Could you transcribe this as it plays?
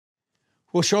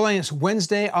Well, Shoreline, it's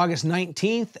Wednesday, August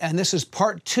 19th, and this is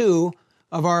part 2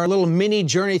 of our little mini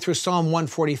journey through Psalm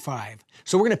 145.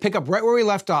 So we're going to pick up right where we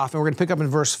left off, and we're going to pick up in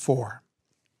verse 4.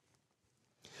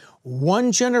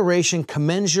 One generation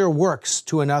commends your works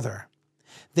to another.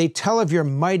 They tell of your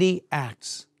mighty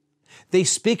acts. They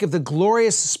speak of the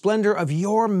glorious splendor of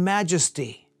your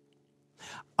majesty.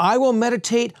 I will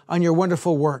meditate on your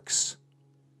wonderful works.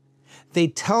 They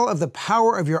tell of the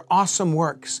power of your awesome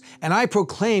works, and I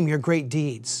proclaim your great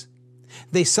deeds.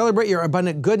 They celebrate your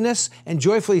abundant goodness and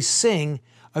joyfully sing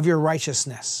of your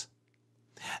righteousness.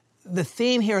 The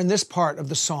theme here in this part of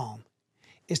the psalm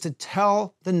is to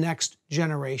tell the next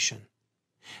generation.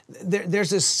 There's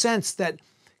this sense that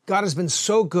God has been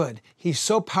so good, He's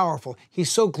so powerful,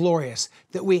 He's so glorious,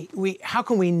 that how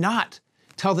can we not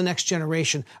tell the next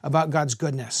generation about God's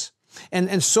goodness?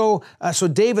 And so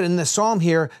David in the psalm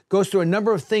here goes through a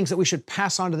number of things that we should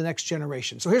pass on to the next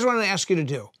generation. So here's what I'm going to ask you to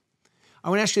do. I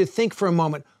want to ask you to think for a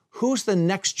moment, who's the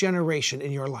next generation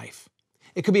in your life?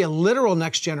 It could be a literal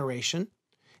next generation.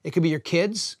 It could be your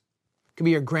kids. It could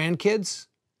be your grandkids.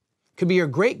 It could be your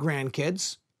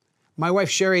great-grandkids. My wife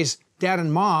Sherry's dad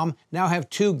and mom now have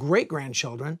 2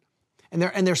 great-grandchildren.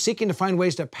 And they're seeking to find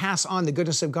ways to pass on the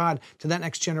goodness of God to that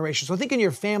next generation. So think in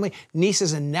your family,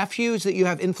 nieces and nephews that you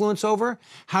have influence over.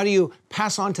 How do you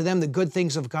pass on to them the good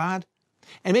things of God?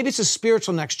 And maybe it's a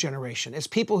spiritual next generation. It's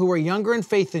people who are younger in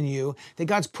faith than you, that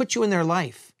God's put you in their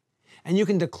life. And you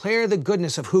can declare the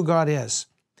goodness of who God is.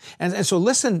 And so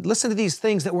listen to these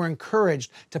things that we're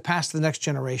encouraged to pass to the next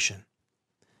generation.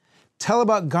 Tell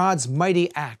about God's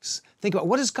mighty acts. Think about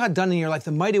what has God done in your life,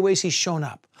 the mighty ways He's shown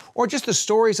up. Or just the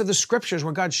stories of the scriptures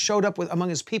where God showed up among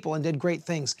His people and did great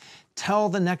things. Tell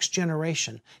the next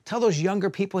generation. Tell those younger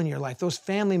people in your life, those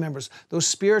family members, those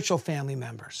spiritual family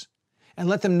members, and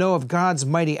let them know of God's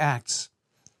mighty acts.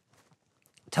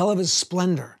 Tell of His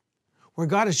splendor, where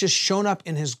God has just shown up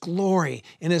in His glory,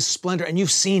 in His splendor, and you've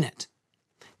seen it.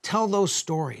 Tell those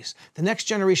stories. The next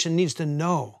generation needs to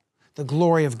know the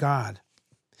glory of God.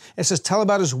 It says, tell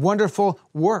about His wonderful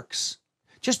works.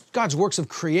 Just God's works of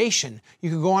creation.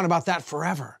 You could go on about that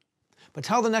forever. But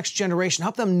tell the next generation,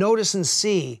 help them notice and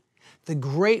see the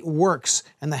great works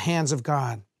in the hands of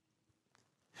God.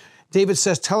 David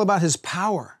says, tell about His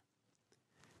power.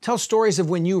 Tell stories of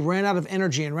when you ran out of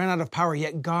energy and ran out of power,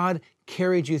 yet God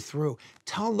carried you through.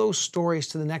 Tell those stories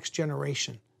to the next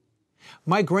generation.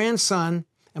 My grandson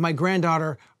and my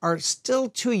granddaughter are still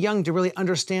too young to really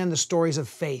understand the stories of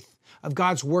faith, of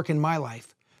God's work in my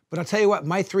life. But I'll tell you what,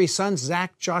 my 3 sons,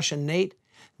 Zach, Josh, and Nate,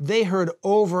 they heard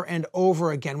over and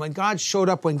over again. When God showed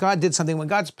up, when God did something, when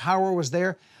God's power was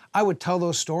there, I would tell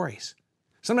those stories.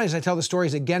 Sometimes I tell the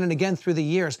stories again and again through the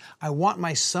years. I want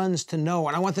my sons to know,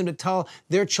 and I want them to tell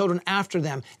their children after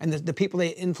them and the people they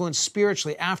influence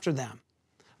spiritually after them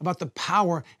about the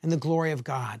power and the glory of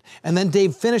God. And then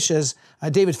David finishes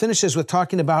with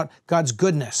talking about God's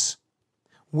goodness.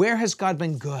 Where has God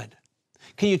been good?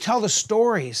 Can you tell the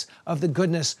stories of the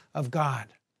goodness of God?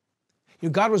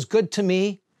 God was good to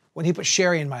me when He put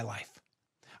Sherry in my life.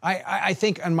 I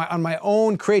think on my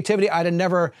own creativity, I'd have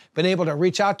never been able to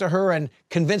reach out to her and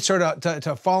convince her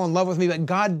to fall in love with me, but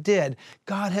God did.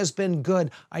 God has been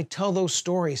good. I tell those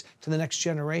stories to the next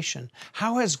generation.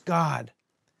 How has God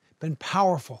been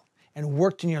powerful and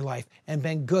worked in your life and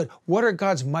been good? What are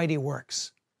God's mighty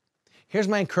works? Here's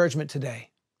my encouragement today.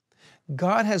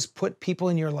 God has put people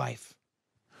in your life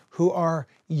who are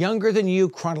younger than you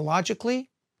chronologically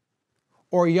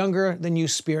or younger than you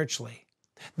spiritually.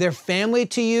 They're family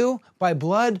to you by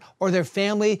blood or they're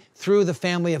family through the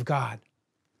family of God.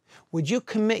 Would you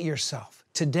commit yourself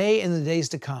today and the days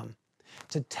to come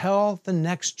to tell the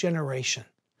next generation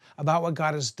about what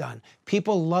God has done?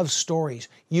 People love stories.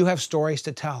 You have stories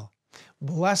to tell.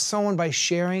 Bless someone by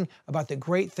sharing about the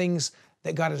great things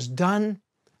that God has done,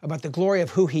 about the glory of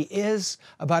who He is,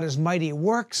 about His mighty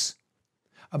works,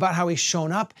 about how He's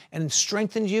shown up and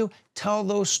strengthened you. Tell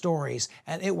those stories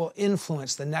and it will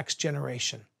influence the next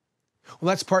generation. Well,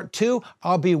 that's part 2.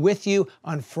 I'll be with you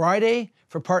on Friday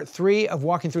for part 3 of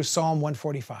walking through Psalm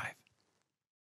 145.